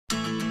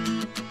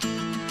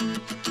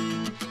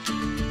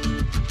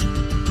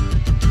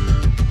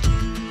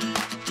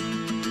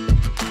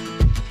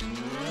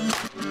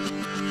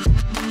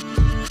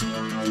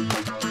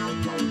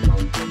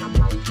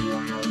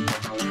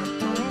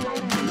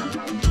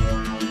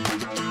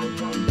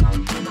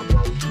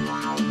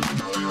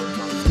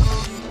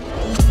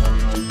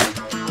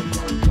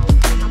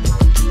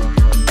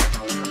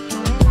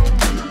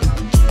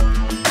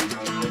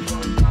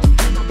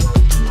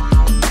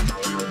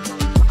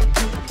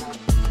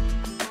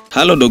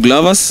Hello dog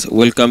lovers,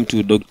 welcome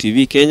to Dog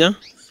TV Kenya,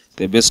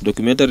 the best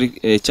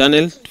documentary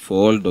channel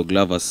for all dog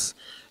lovers.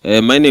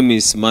 My name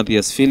is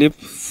Matthias Philip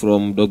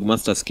from Dog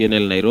Masters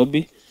Kennel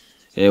Nairobi.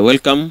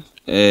 Welcome.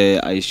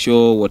 I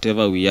show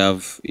whatever we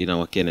have in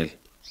our kennel.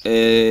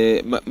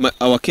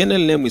 Our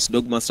kennel name is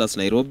Dog Masters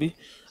Nairobi,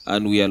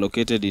 and we are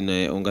located in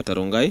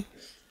Ongatarongai,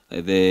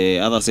 the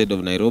other side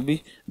of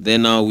Nairobi.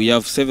 Then we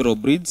have several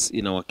breeds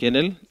in our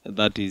kennel.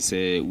 That is,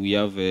 we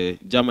have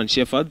German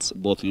Shepherds,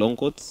 both long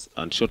coats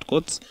and short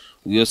coats.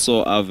 We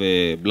also have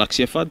Black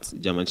Shepherds,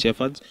 German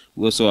Shepherds.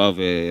 We also have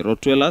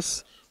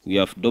Rottweilers. We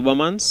have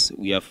Dobermans.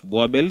 We have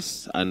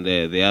Boabels and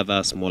the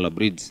other smaller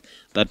breeds.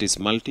 That is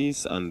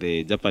Maltese and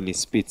the Japanese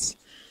Spitz.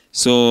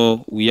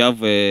 So we have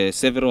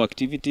several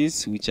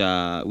activities which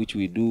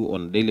we do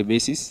on a daily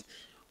basis.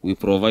 We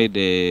provide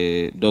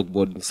dog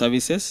boarding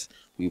services.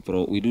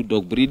 We do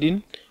dog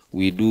breeding.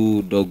 We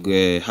do dog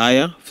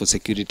hire for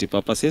security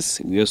purposes.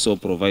 We also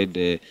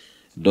provide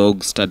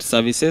dog stud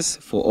services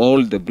for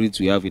all the breeds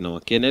we have in our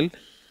kennel.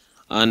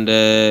 And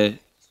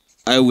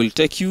I will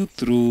take you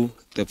through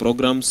the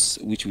programs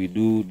which we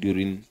do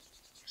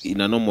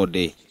in a normal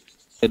day.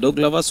 The dog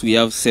lovers, we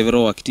have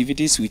several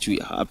activities which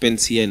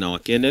happens here in our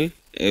kennel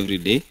every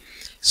day.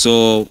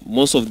 So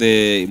most of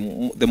the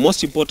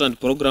most important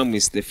program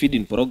is the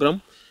feeding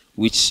program,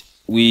 which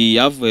we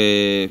have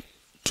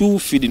two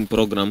feeding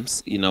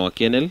programs in our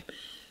kennel.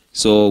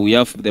 So we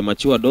have the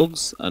mature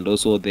dogs and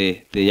also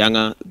the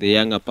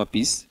younger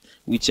puppies,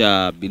 which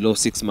are below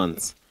 6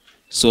 months.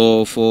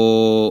 So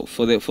for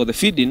the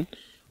feeding,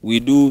 we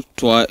do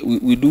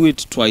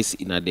it twice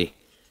in a day.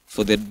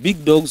 For the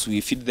big dogs,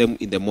 we feed them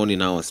in the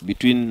morning hours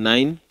between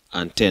 9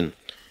 and 10.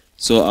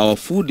 So our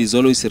food is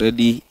always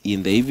ready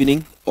in the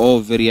evening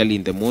or very early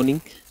in the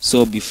morning.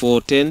 So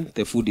before 10,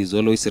 the food is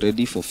always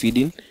ready for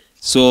feeding.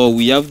 So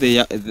we have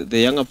the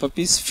younger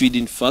puppies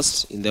feeding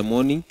first in the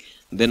morning,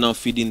 then now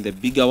feeding the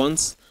bigger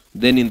ones.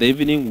 Then in the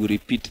evening, we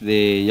repeat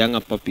the younger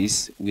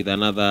puppies with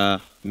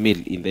another meal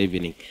in the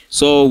evening.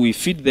 So we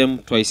feed them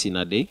twice in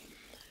a day.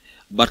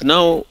 But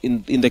now,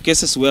 in the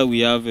cases where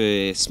we have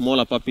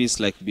smaller puppies,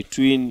 like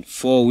between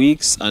 4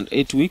 weeks and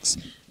 8 weeks,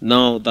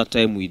 now that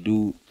time we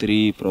do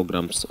 3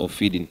 programs of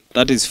feeding.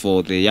 That is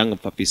for the younger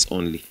puppies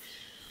only.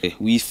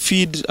 We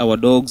feed our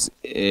dogs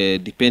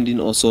depending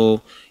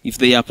also, if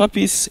they are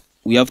puppies,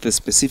 we have the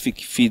specific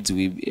feeds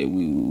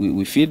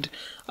we feed.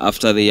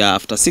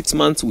 After 6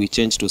 months, we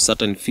change to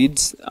certain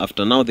feeds.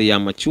 After now they are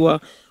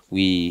mature,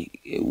 we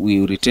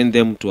return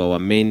them to our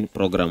main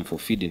program for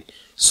feeding.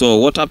 So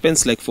what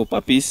happens, like for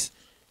puppies,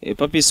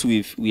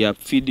 we are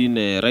feeding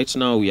right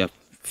now. We are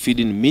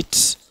feeding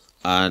meat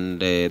and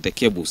the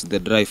cables, the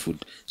dry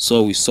food.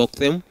 So we soak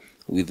them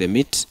with the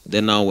meat.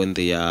 Then now when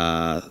they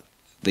are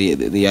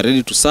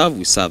ready to serve,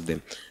 we serve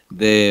them.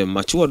 The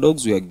mature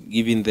dogs, we are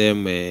giving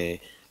them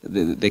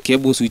the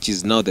cables, which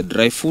is now the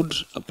dry food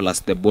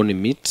plus the bony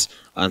meat,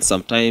 and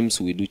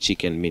sometimes we do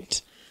chicken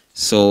meat.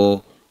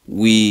 So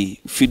we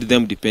feed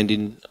them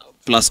depending.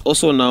 Plus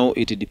also now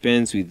it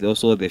depends with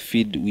also the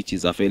feed which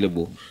is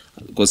available,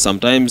 because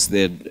sometimes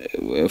the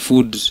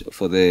food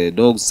for the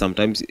dogs,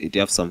 sometimes it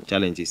have some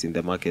challenges in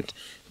the market.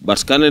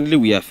 But currently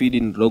we are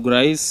feeding dog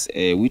rice,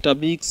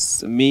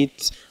 Weetabix,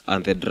 meat,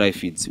 and the dry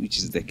feeds, which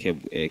is the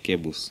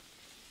cables.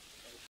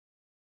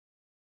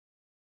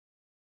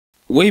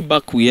 Way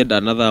back we had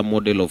another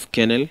model of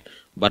kennel,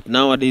 but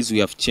nowadays we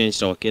have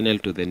changed our kennel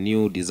to the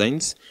new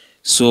designs.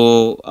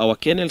 So our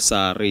kennels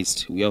are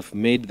raised. We have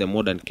made the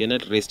modern kennel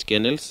raised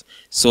kennels.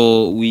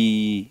 So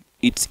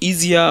it's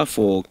easier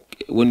for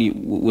when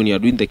you are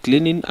doing the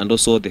cleaning and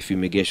also the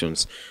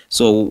fumigations.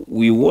 So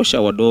we wash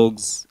our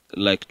dogs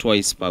like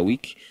twice per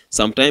week.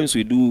 Sometimes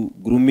we do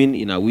grooming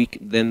in a week.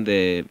 Then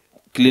the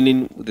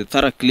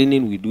thorough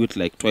cleaning, we do it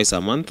like twice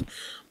a month.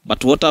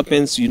 But what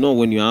happens,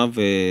 when you have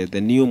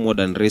the new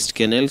modern raised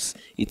kennels,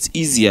 it's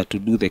easier to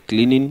do the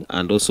cleaning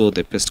and also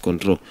the pest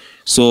control.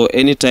 So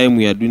anytime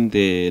we are doing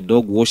the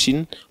dog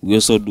washing, we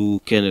also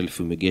do kennel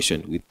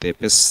fumigation with the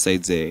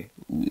pesticides,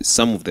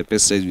 some of the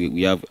pesticides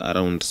we have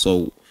around.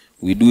 So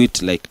we do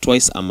it like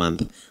twice a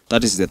month.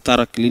 That is the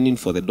thorough cleaning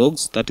for the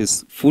dogs. That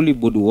is fully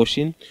body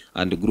washing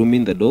and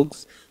grooming the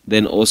dogs.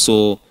 Then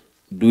also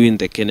doing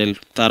the kennel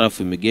thorough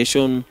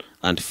fumigation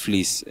and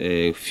fleece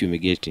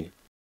fumigating.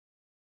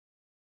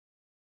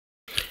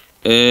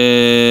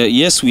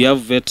 Yes, we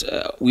have vet.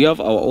 We have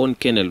our own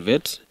kennel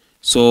vet.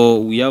 So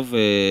we have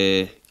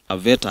a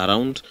vet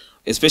around,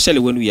 especially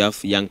when we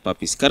have young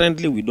puppies.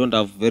 Currently, we don't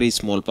have very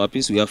small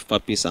puppies. We have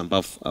puppies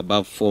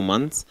above 4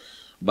 months,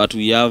 but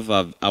we have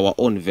our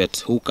own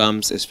vet who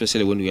comes,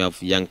 especially when we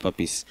have young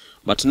puppies.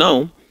 But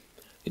now,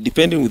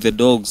 depending with the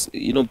dogs,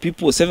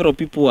 several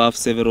people have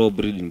several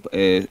breeding,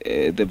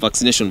 the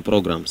vaccination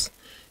programs.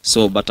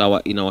 So, but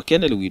in our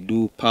kennel we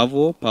do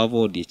parvo,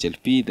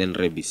 DHLP, then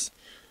rabies.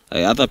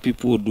 Other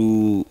people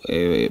do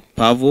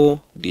parvo,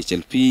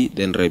 DHLP,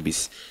 then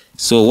rabies.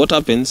 So what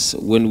happens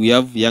when we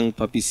have young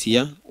puppies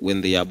here,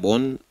 when they are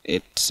born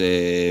at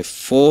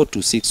 4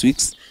 to 6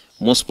 weeks,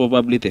 most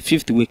probably the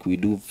 5th week we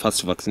do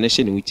first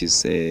vaccination, which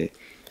is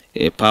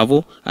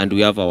parvo, and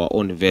we have our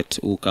own vet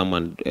who come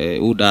and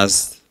who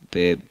does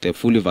the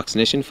fully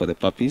vaccination for the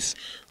puppies.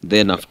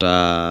 Then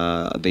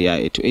after they are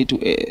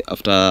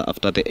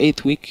after the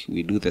 8th week,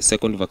 we do the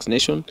second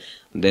vaccination.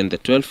 Then the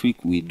 12th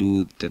week, we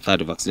do the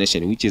third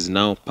vaccination, which is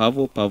now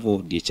parvo,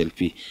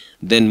 DHLP.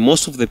 Then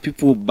most of the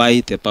people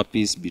buy the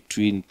puppies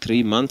between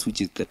 3 months,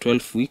 which is the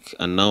 12th week,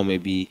 and now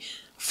maybe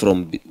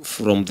from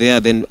there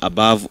then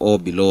above or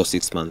below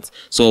 6 months.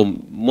 So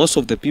most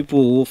of the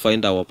people who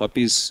find our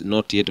puppies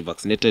not yet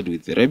vaccinated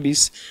with the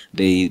rabies,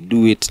 they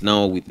do it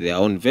now with their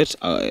own vet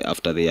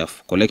after they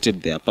have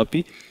collected their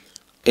puppy.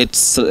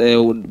 It's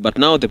but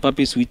now the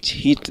puppies which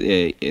hit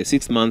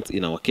 6 months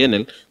in our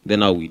kennel,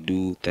 then now we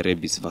do the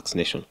rabies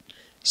vaccination.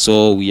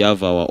 So we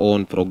have our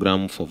own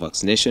program for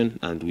vaccination,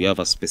 and we have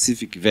a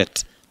specific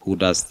vet who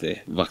does the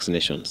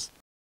vaccinations.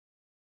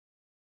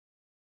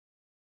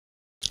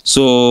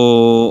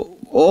 So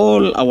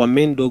all our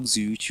main dogs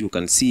which you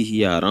can see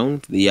here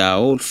around, they are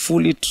all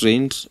fully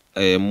trained,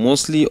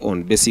 mostly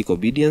on basic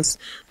obedience.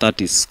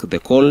 That is the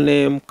call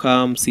name,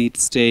 come, sit,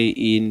 stay,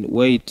 in,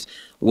 wait.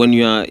 When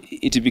you are,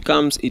 it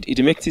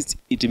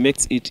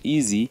makes it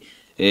easy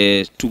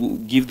to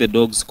give the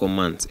dogs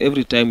commands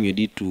every time you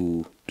need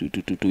to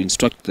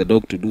instruct the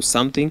dog to do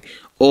something,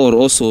 or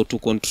also to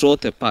control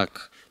the pack,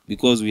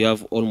 because we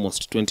have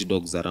almost 20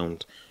 dogs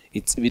around.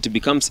 It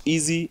becomes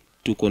easy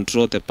to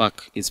control the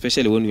pack,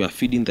 especially when you are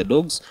feeding the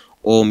dogs,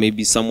 or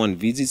maybe someone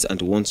visits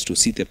and wants to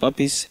see the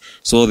puppies,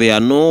 so there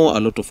are a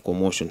lot of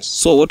commotions.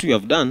 So what we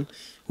have done,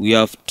 we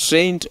have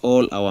trained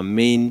all our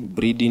main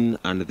breeding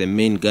and the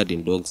main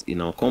guarding dogs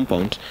in our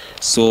compound,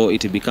 so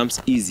it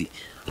becomes easy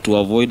to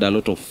avoid a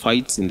lot of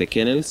fights in the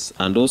kennels,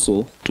 and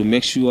also to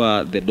make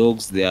sure the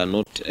dogs, they are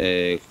not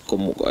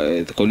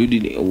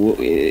colluding,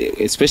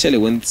 especially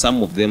when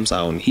some of them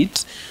are on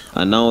heat,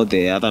 and now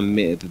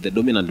the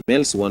dominant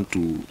males want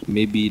to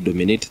maybe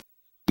dominate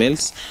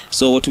males.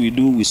 So what we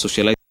do, we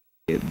socialize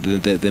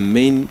the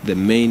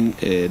main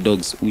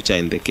dogs which are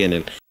in the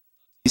kennel.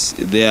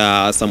 There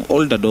are some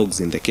older dogs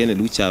in the kennel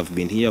which have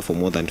been here for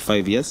more than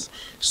 5 years,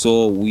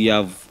 so we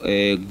have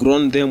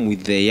grown them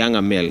with the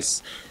younger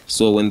males.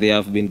 So when they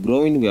have been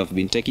growing, we have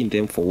been taking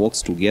them for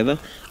walks together,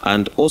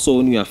 and also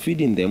when we are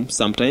feeding them,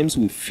 sometimes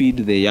we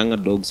feed the younger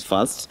dogs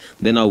first,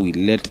 then now we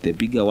let the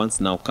bigger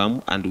ones now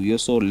come, and we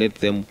also let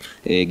them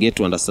get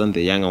to understand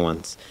the younger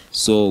ones.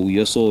 So we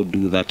also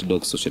do that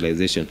dog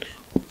socialization.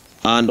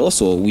 And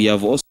also we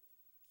have also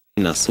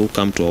trainers who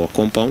come to our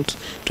compound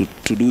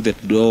to do the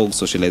dog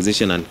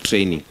socialization and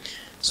training,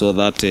 so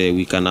that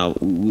we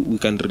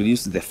can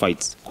reduce the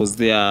fights, because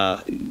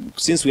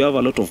since we have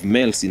a lot of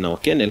males in our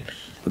kennel,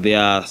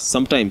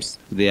 sometimes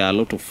there are a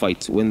lot of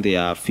fights when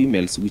there are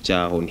females which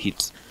are on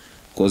heat,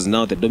 because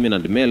now the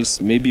dominant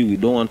males, maybe we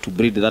don't want to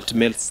breed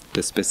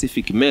the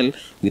specific male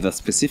with a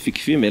specific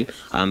female,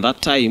 and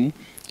that time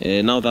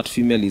now that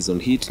female is on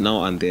heat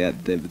now, and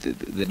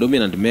the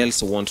dominant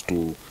males want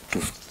to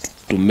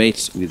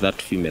mate with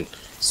that female,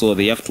 so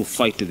they have to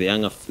fight the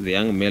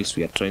young males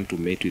we are trying to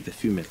mate with the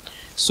female.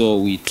 So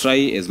we try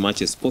as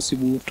much as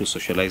possible to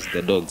socialize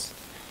the dogs.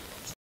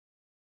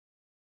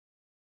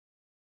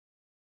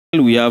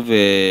 We have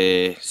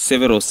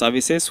several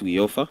services we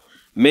offer.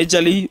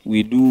 Majorly,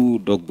 we do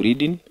dog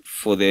breeding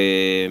for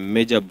the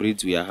major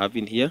breeds we are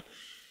having here.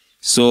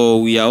 So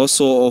we are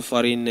also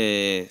offering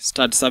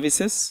stud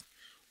services.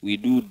 We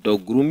do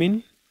dog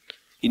grooming.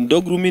 In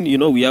dog grooming,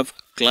 we have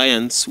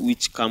clients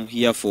which come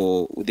here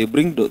they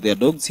bring their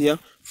dogs here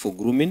for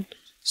grooming.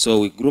 So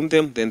we groom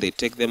them, then they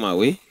take them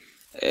away.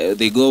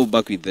 They go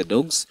back with the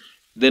dogs.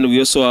 Then we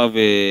also have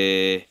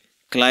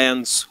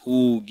clients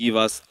who give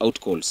us out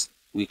calls.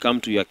 We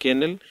come to your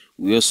kennel.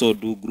 We also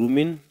do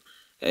grooming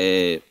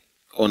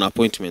on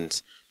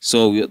appointments.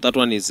 So that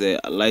one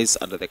lies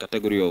under the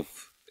category of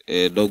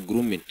dog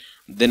grooming.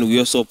 Then we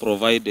also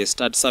provide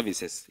stud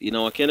services. In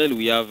our kennel,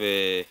 we have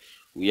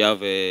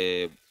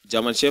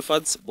German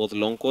Shepherds, both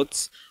long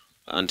coats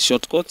and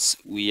short coats.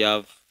 We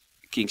have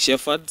King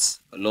Shepherds,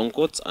 long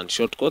coats and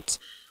short coats.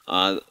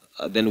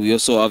 Then we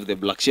also have the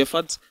Black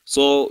Shepherds.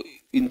 So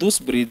in those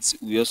breeds,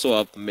 we also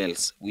have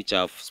males, which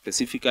are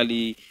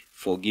specifically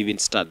for giving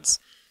studs.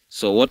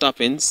 So what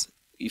happens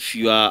if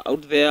you are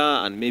out there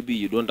and maybe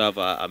you don't have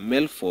a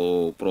male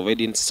for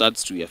providing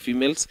studs to your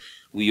females?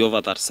 We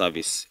offer that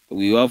service.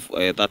 We have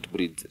that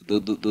breed,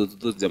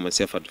 those German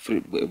Shepherd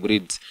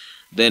breeds.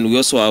 Then we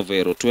also have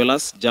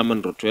Rottweilers,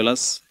 German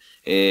Rottweilers.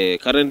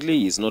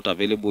 Currently is not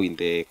available in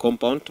the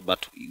compound,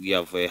 but we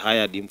have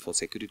hired him for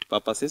security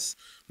purposes,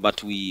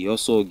 but we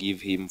also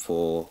give him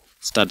for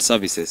stud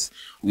services.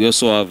 We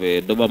also have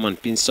a Doberman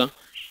Pinster.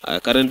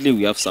 Currently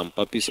we have some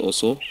puppies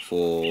also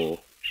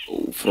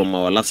from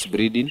our last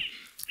breeding.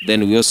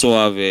 Then we also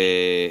have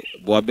a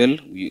Boabel.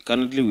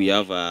 Currently we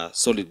have a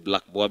solid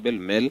black Boabel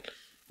male,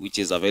 which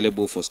is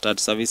available for stud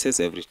services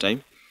every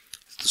time.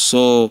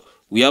 So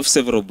we have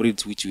several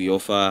breeds which we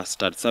offer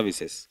stud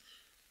services.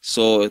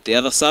 So the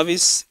other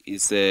service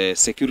is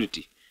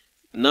security.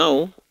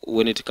 Now,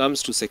 when it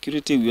comes to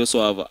security, we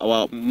also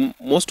have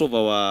most of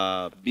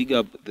our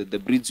bigger the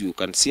breeds you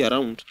can see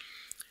around.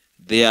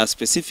 There are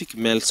specific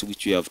males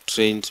which we have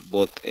trained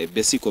both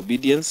basic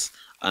obedience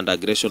and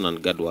aggression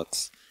and guard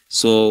works.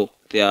 So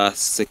there are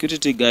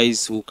security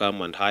guys who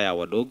come and hire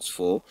our dogs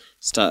for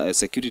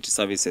security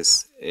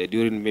services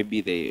during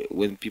maybe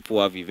when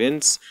people have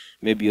events.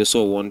 Maybe you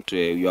also want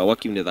you are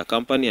working with a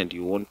company and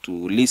you want to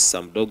lease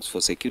some dogs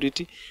for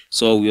security,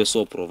 so we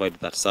also provide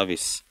that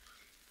service.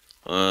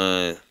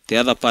 The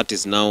other part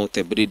is now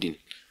the breeding.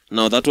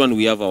 Now that one,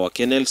 we have our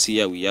kennels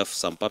here. We have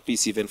some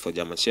puppies even for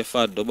German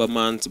Shepherd,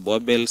 Dobermans,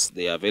 Borbels.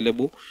 They are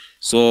available.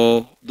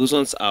 So those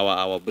ones are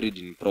our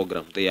breeding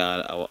program. They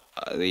are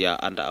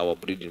under our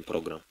breeding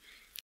program.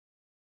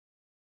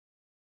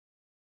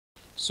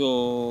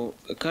 So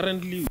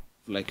currently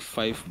like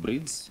 5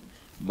 breeds,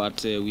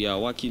 but we are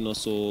working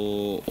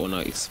also on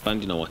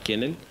expanding our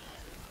kennel.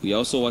 We are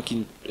also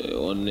working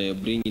on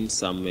bringing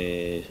some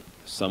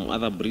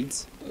other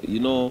breeds.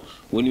 You know,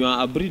 when you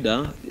are a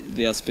breeder,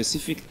 there are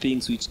specific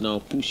things which now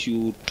push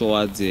you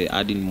towards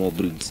adding more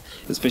breeds,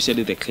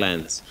 especially the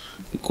clients,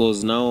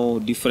 because now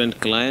different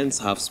clients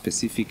have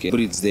specific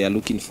breeds they are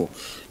looking for.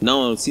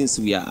 Now, since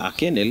we are a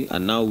kennel,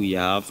 and now we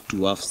have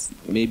to have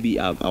maybe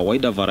a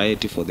wider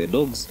variety for the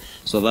dogs,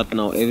 so that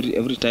now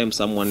every time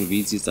someone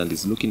visits and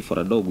is looking for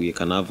a dog, we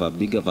can have a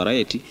bigger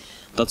variety.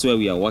 That's why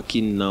we are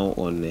working now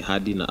on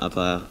adding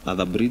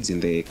other breeds in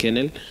the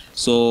kennel.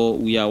 So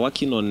we are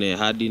working on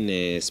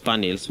adding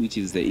spaniels, which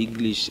is the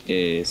English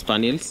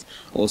spaniels,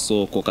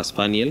 also cocker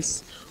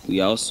spaniels. We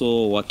are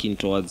also working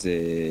towards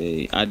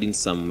adding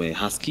some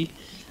husky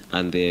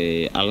and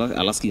the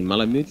Alaskan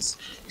Malamutes.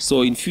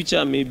 So in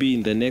future, maybe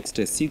in the next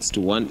 6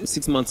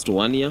 months to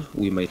 1 year,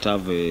 we might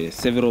have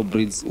several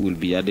breeds will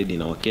be added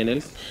in our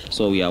kennels.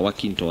 So we are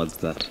working towards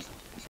that.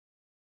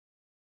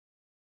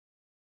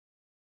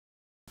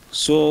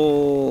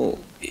 So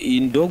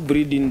in dog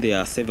breeding, there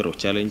are several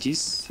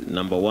challenges.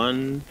 Number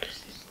one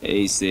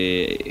is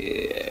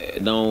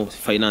now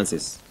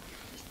finances.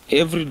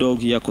 Every dog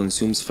here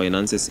consumes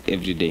finances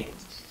every day,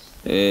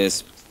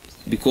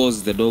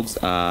 because the dogs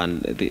are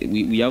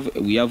we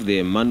have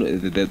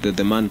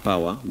the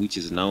manpower, which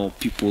is now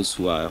people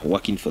who are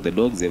working for the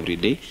dogs every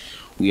day.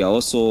 We are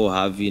also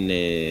having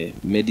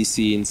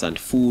medicines and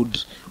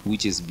food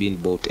which is being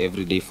bought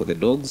every day for the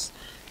dogs.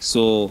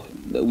 So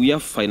we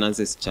have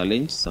finances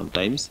challenge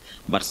sometimes,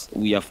 but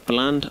we have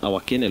planned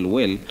our kennel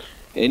well.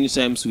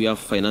 Anytime we have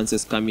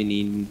finances coming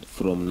in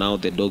from now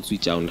the dogs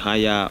which are on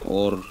hire,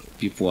 or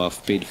people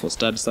have paid for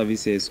stud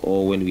services,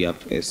 or when we are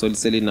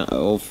selling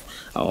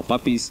of our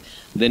puppies,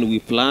 then we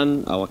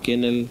plan our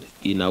kennel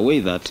in a way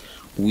that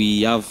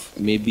we have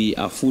maybe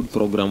a food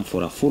program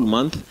for a full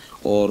month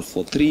or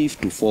for 3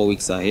 to 4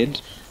 weeks ahead.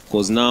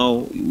 Because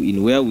now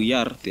in where we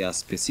are, there are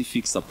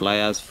specific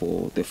suppliers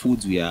for the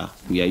foods we are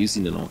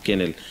using in our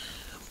kennel.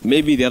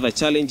 Maybe the other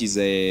challenge is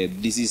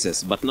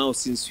diseases, but now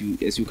since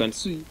as you can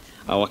see,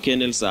 our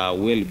kennels are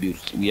well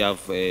built. We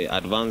have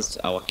advanced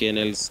our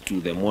kennels to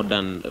the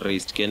modern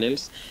raised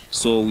kennels,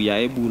 so we are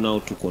able now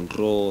to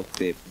control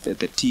the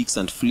ticks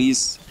and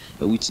fleas,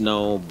 which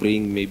now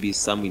bring maybe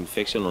some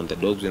infection on the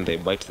dogs when they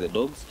bite the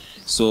dogs.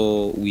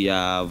 So we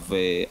have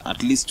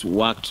at least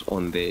worked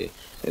on the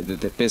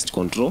pest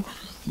control.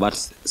 But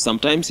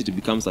sometimes it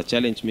becomes a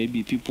challenge.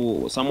 Maybe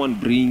someone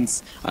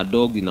brings a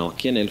dog in our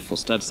kennel for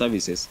stud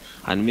services,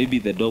 and maybe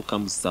the dog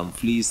comes some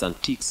fleas and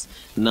ticks.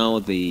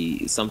 Now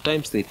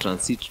sometimes they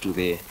transit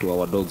to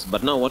our dogs.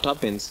 But now what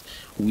happens?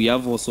 We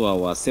have also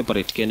our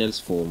separate kennels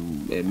for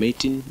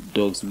mating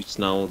dogs, which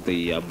now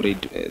they are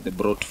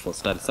brought for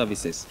stud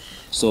services.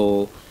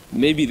 So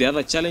maybe the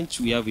other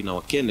challenge we have in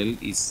our kennel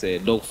is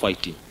dog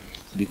fighting,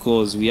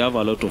 because we have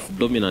a lot of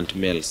dominant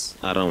males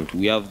around.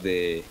 We have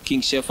the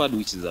King Shepherd,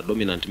 which is a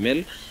dominant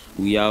male.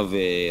 We have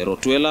a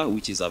Rottweiler,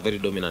 which is a very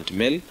dominant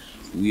male.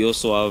 We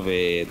also have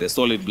the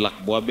solid black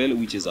Borbel,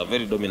 which is a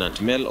very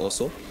dominant male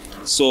also.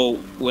 So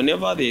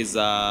whenever they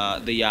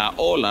are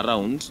all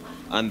around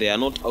and they are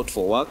not out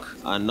for work,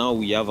 and now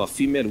we have a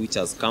female which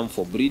has come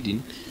for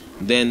breeding,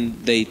 then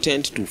they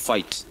tend to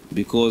fight,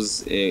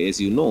 because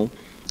as you know,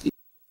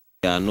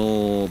 there are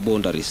no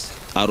boundaries.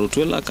 A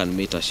Rottweiler can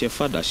mate a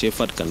Shepherd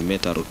can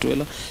mate a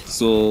Rottweiler,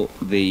 so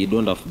they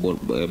don't have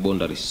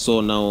boundaries.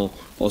 So now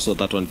also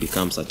that one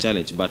becomes a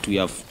challenge, but we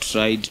have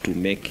tried to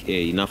make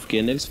enough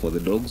kennels for the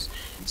dogs.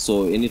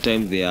 So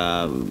anytime there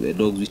are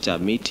dogs which are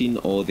mating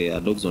or there are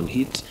dogs on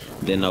heat,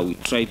 then we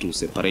try to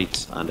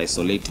separate and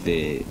isolate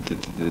the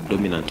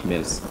dominant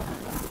males.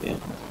 Yeah.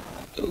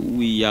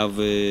 We have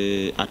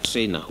a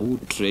trainer who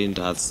trained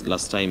us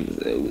last time.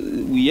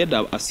 We had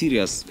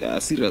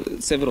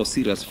several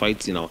serious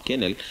fights in our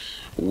kennel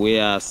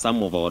where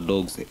some of our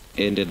dogs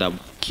ended up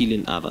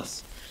killing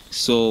others.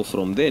 So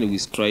from then we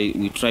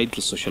tried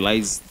to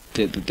socialize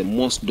the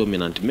most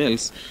dominant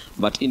males,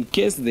 but in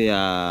case there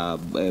are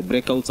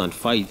breakouts and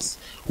fights,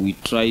 we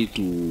try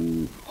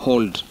to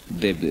hold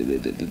the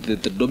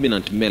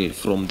dominant male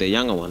from the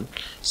younger one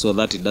so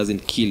that it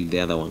doesn't kill the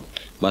other one.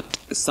 But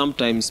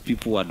sometimes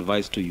people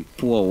advise to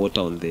pour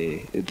water on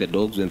the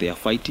dogs when they are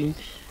fighting,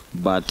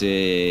 but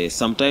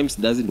sometimes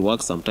it doesn't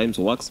work, sometimes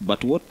works.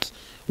 But what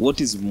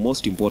what is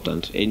most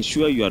important,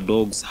 ensure your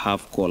dogs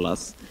have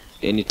collars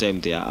anytime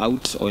they are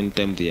out or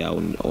anytime they are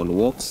on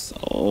walks,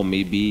 or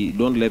maybe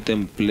don't let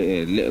them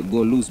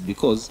go loose,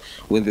 because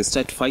when they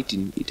start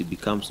fighting it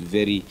becomes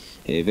very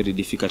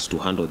difficult to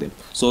handle them.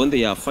 So when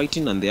they are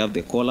fighting and they have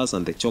the collars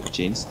and the choke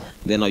chains,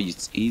 then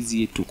it's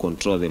easy to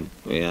control them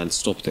and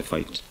stop the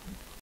fight.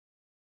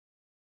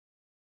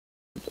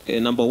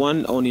 Number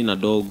one, owning a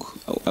dog,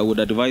 I would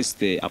advise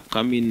the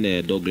upcoming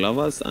dog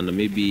lovers and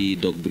maybe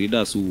dog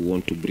breeders who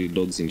want to breed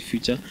dogs in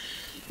future.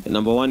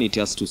 Number one, it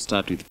has to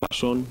start with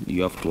passion.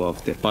 You have to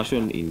have the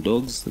passion in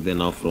dogs. Then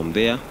now from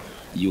there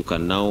you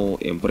can now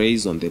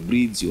embrace on the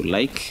breeds you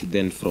like.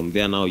 Then from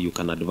there now you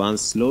can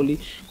advance slowly,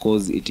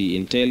 because it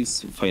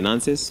entails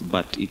finances,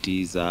 but it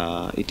is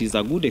a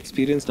good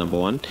experience. Number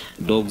one,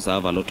 dogs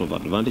have a lot of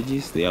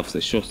advantages. They have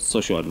the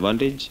social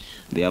advantage,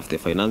 they have the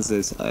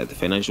finances, the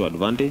financial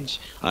advantage,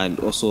 and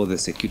also the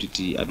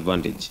security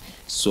advantage.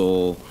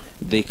 So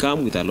they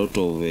come with a lot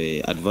of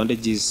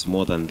advantages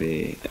more than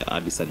the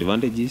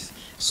disadvantages.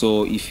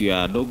 So if you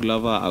are a dog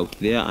lover out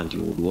there and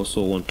you would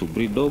also want to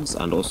breed dogs,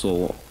 and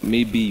also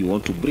maybe you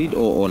want to breed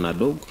or own a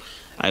dog,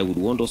 I would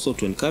want also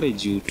to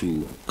encourage you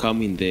to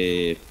come in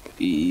the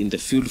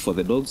field for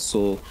the dogs.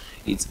 So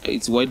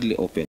it's widely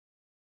open.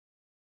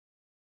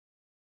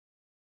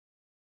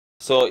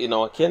 So in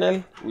our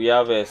kennel we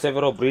have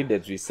several breeds,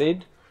 as we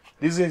said.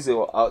 This is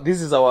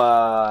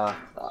our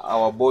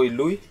boy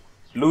Louis.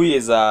 Louis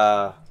is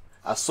a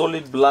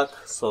solid black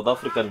South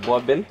African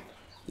Boabel.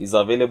 Is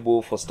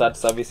available for stud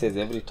services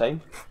every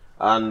time,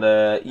 and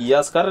he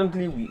has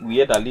currently we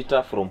had a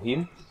litter from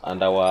him,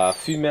 and our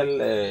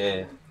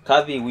female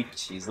Kathy,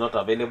 which is not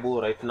available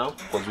right now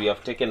because we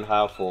have taken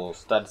her for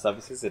stud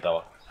services at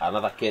our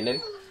another kennel.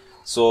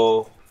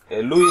 So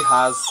Louis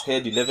has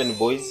had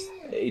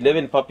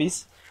 11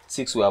 puppies.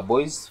 6 were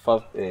boys,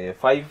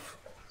 5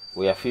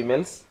 were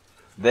females.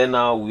 Then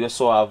now we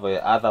also have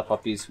other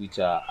puppies which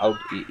are out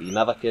in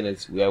other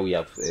kennels where we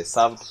have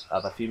served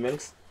other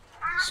females.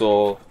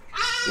 So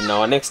in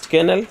our next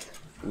kennel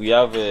we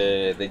have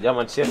the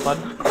German Shepherd.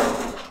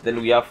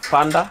 Then we have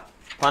Panda.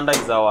 Panda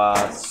is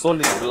our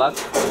solid black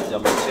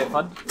German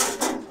Shepherd.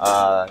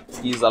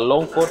 He is a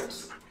long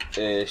coat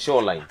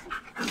shoreline.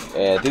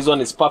 This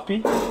one is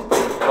Puppy.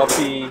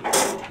 Puppy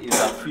is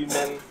a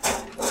female.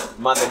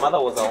 The mother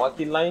was a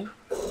working line,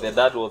 the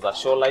dad was a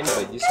shoreline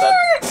registered.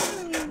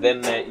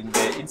 Then in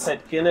the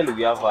inside kennel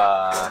we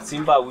have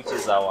Simba, which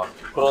is our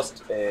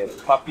crossed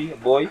puppy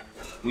boy,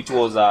 which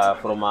was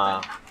from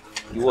our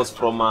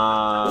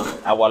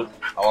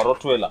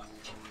Rottweiler.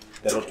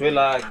 The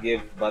Rottweiler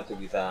gave birth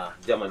with a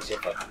German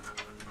Shepherd.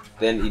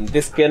 Then in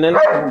this kennel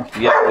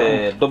we have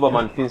the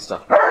Doberman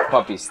Pinster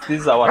puppies.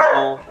 These are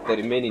now the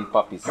remaining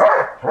puppies.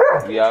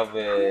 We have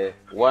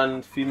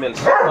one female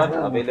shepherd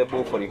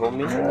available for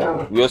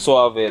rehoming. We also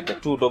have the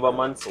 2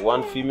 Dobermans,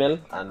 1 female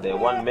and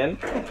 1 male,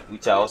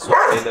 which are also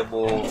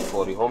available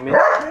for rehoming.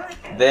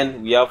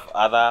 Then we have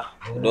other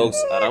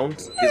dogs around.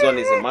 This one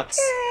is a Max.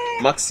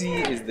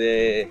 Maxi is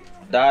the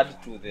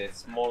dad to the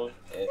small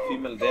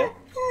female there.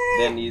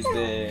 Then is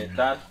the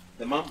dad.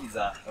 The mom is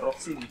a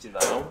Roxy, which is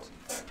around.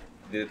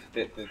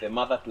 The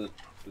mother to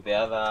the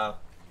other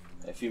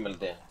female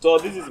there. So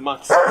this is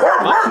Max.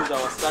 Max is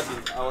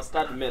our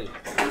stud male.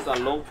 This is a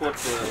long coat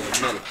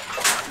male,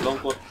 long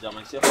coat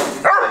German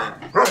Shepherd.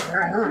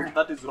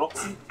 That is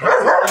Roxy.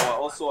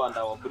 Also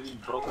under our breeding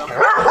program.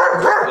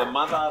 The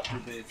mother to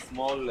the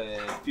small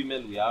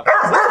female we have.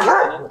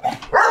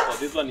 So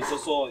this one is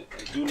also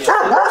Junior.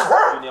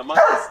 Junior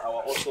Max is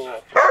our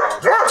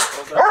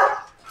program.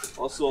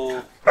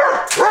 Also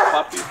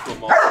puppy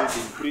from our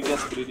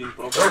previous breeding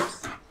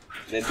programs.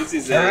 Then this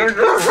is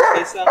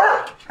Esa.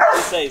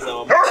 Esa is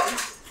our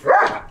Maltese.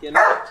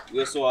 We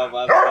also have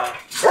other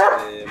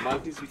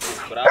Maltese, which is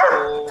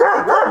Bravo,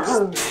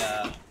 they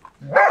are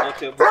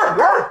notable.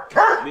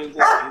 Mingo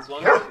on this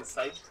one, on this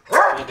side,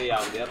 so they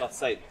are on the other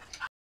side.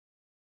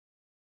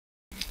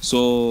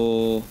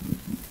 So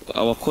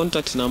our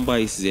contact number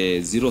is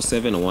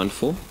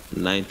 0714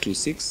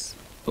 926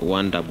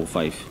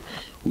 155.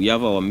 We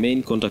have our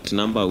main contact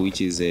number,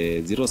 which is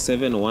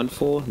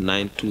 0714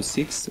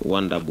 926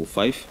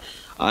 155.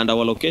 And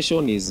our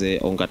location is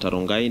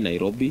Kennel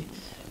Nairobi.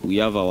 We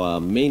have our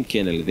main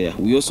kennel there.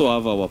 We also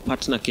have our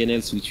partner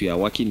kennels, which we are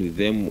working with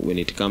them when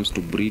it comes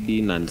to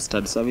breeding and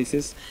stud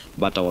services.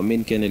 But our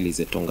main kennel is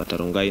at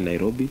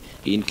Nairobi.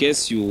 In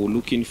case you're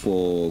looking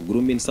for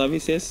grooming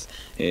services,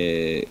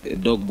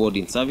 dog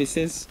boarding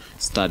services,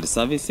 stud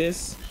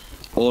services,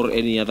 or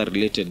any other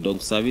related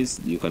dog service,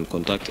 you can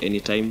contact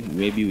anytime.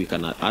 Maybe we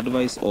can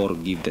advise or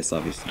give the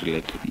service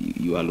related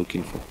you are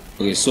looking for.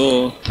 Okay,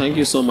 so thank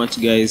you so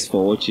much guys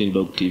for watching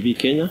Dog TV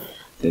Kenya,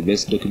 the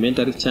best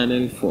documentary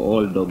channel for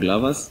all dog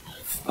lovers,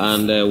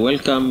 and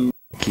welcome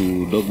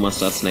to Dog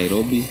Masters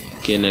Nairobi,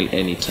 Kennel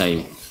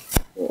Anytime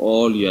for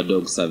all your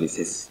dog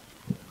services.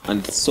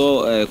 And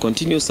so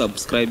continue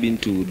subscribing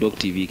to Dog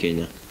TV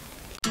Kenya.